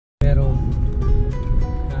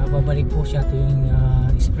babalik po siya tuwing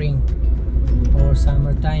spring or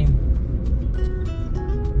summer time.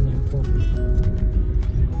 Yan po.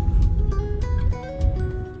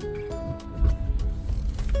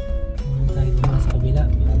 Tayo naman sa kabila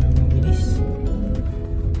para mabilis.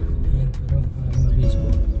 Ayan, pero mabilis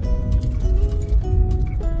po.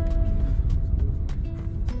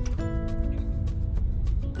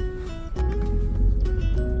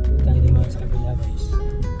 Tayo naman sa kabila, guys.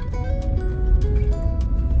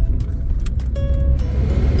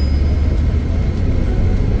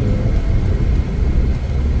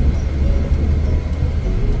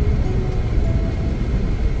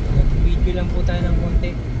 Nag-video lang po tayo ng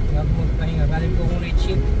konti bago magpahinga. Galing po akong late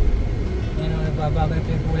shift. Ayan o, nagbabagal po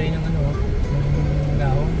yung kulay ng ano, ng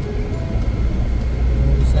dahon.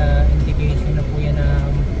 Sa indication na po yan na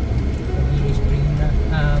mag-i-spring na,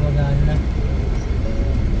 mag-ano na,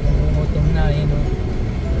 mag-autumn na, yun o.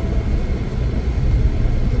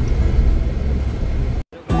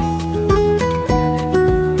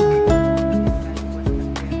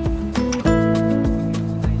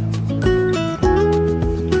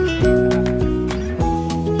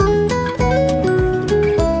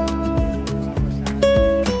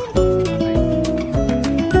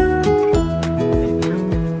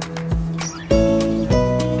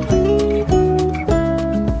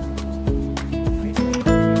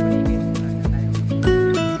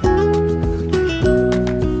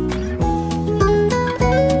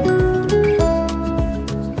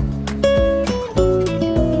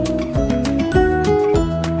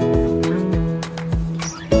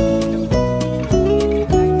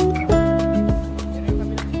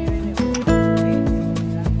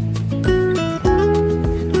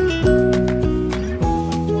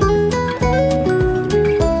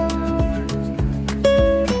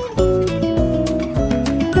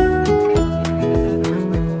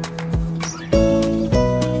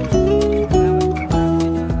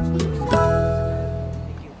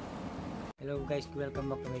 Guys, welcome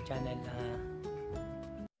back to my channel.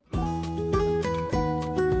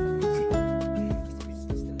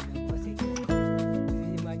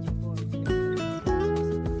 Imagine po,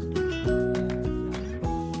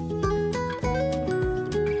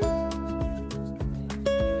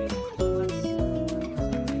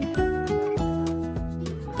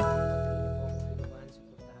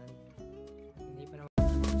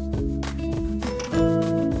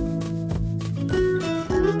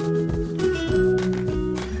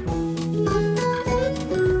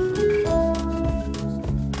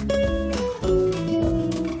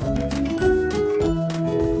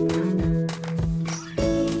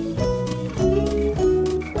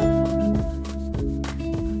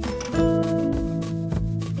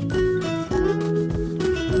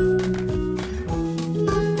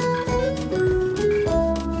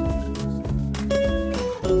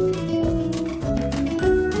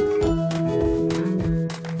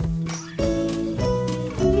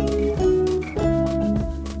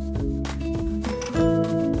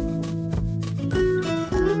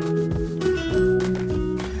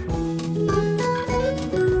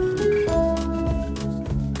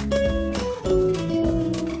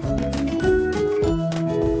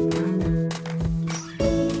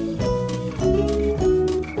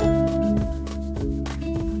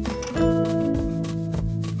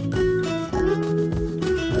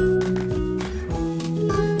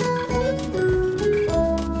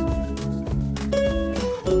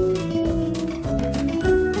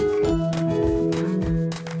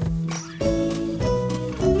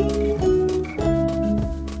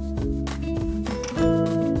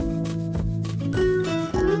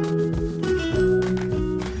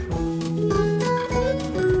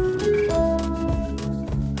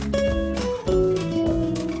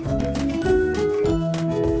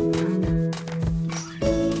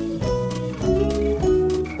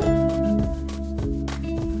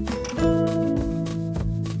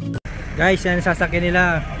 guys, yan sasakyan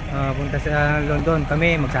nila punta sa London.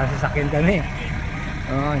 Kami magsasasakyan kami.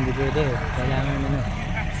 Hindi pwede, kailangan ano.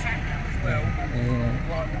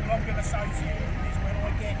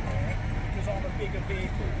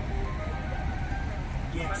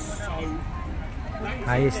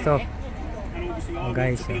 Ayos to.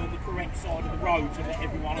 Guys,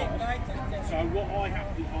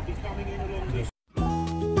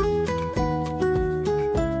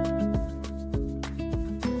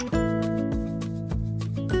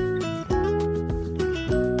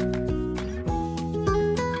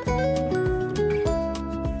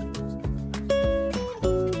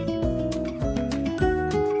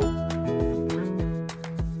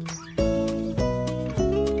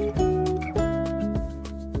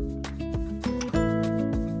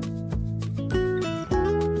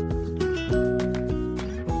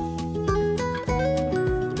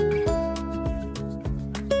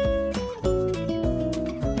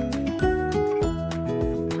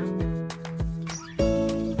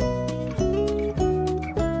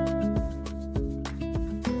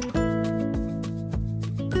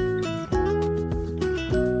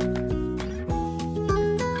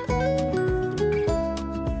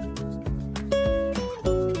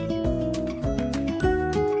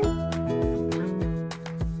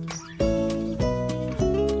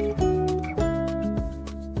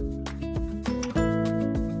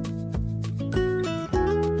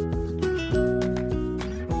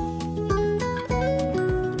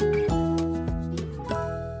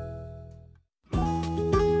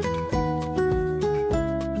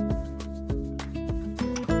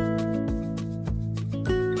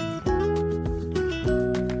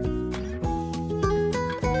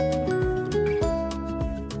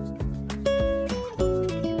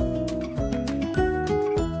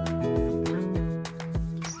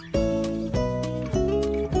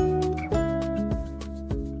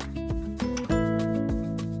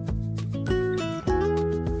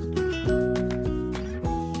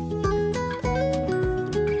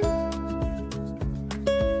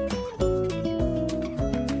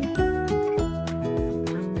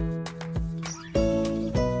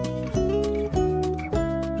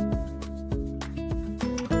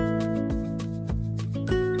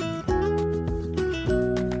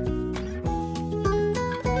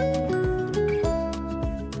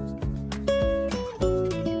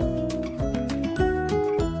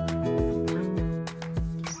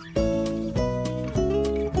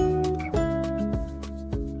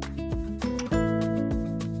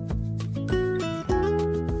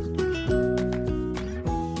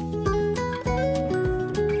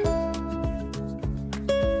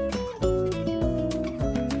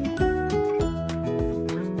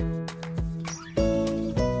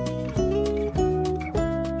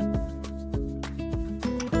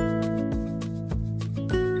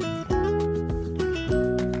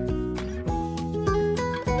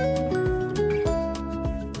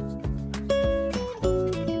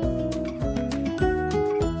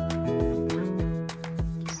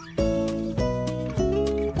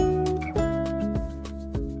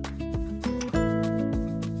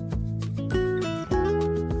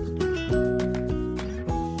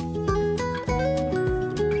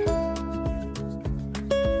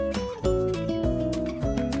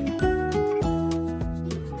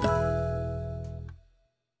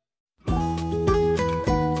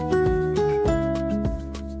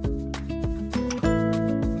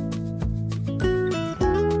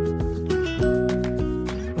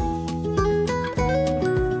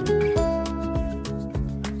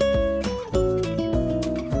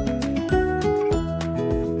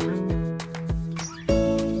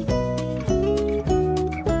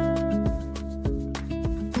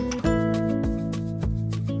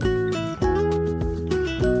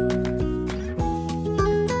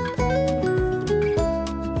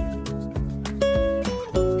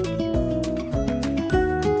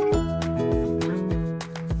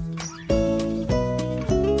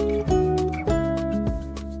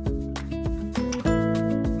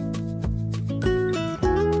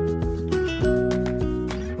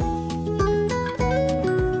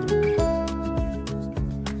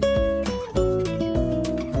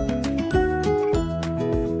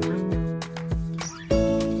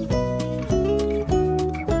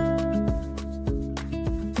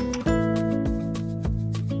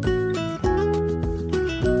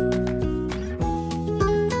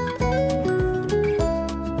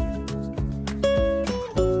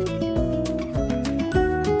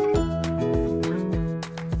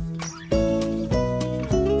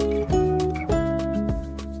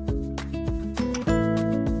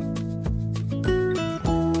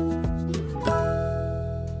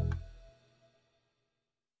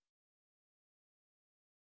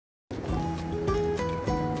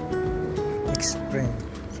 best friend.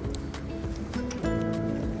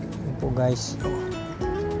 Yan po guys.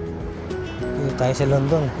 Dito tayo sa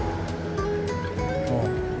London. Oh.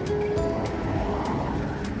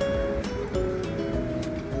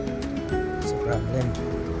 It's a problem.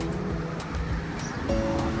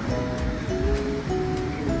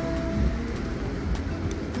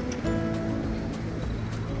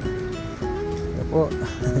 Ito po.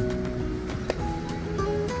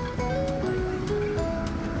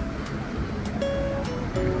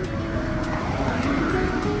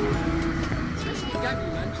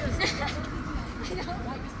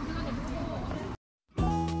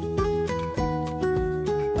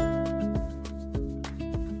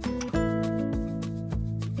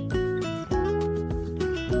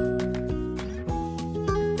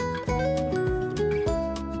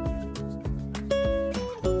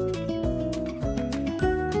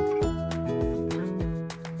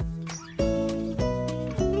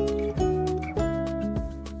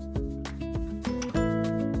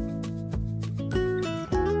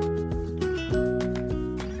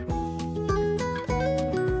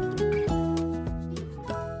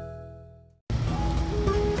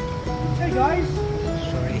 Hey guys!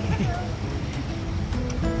 Sorry.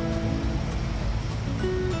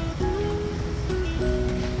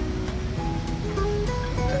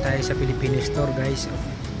 Punta tayo sa Filipino store guys.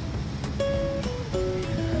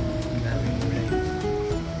 Ang daming gulay.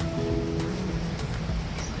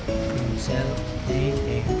 Pincel. Ting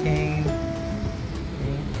ting ting.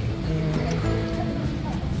 Ting ting ting.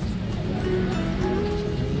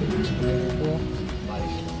 Ayan po.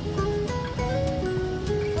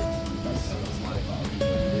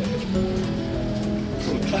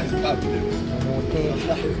 Kamote.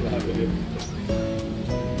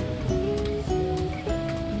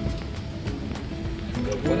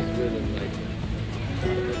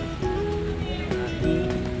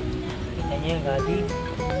 Kita niya yung gabi.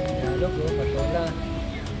 Nalog o, patola.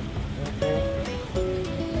 Opo.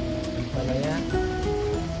 Palaya.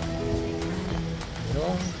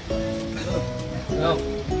 Long.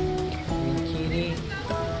 Yung chili.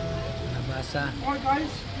 Labasa. Alright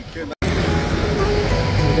guys.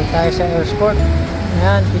 Dito tayo sa airport.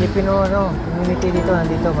 Ayan, Filipino community dito.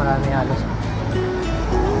 Nandito marami halos.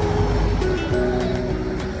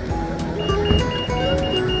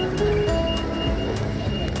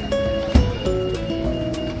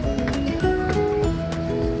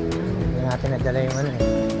 Hindi natin nadala yung ano eh.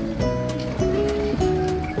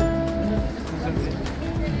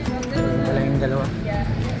 Nadala yung dalawa.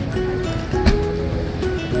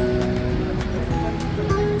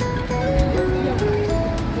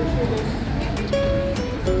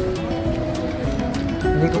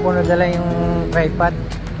 Hindi ko po nadala yung tripod,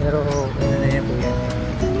 pero ano na yan po yan.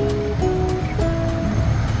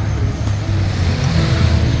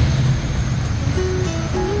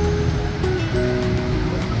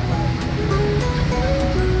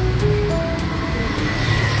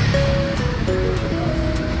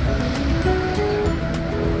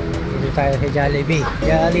 Dito tayo sa Jollibee.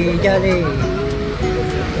 Jolly!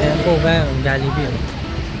 Ayan po ba yung Jollibee?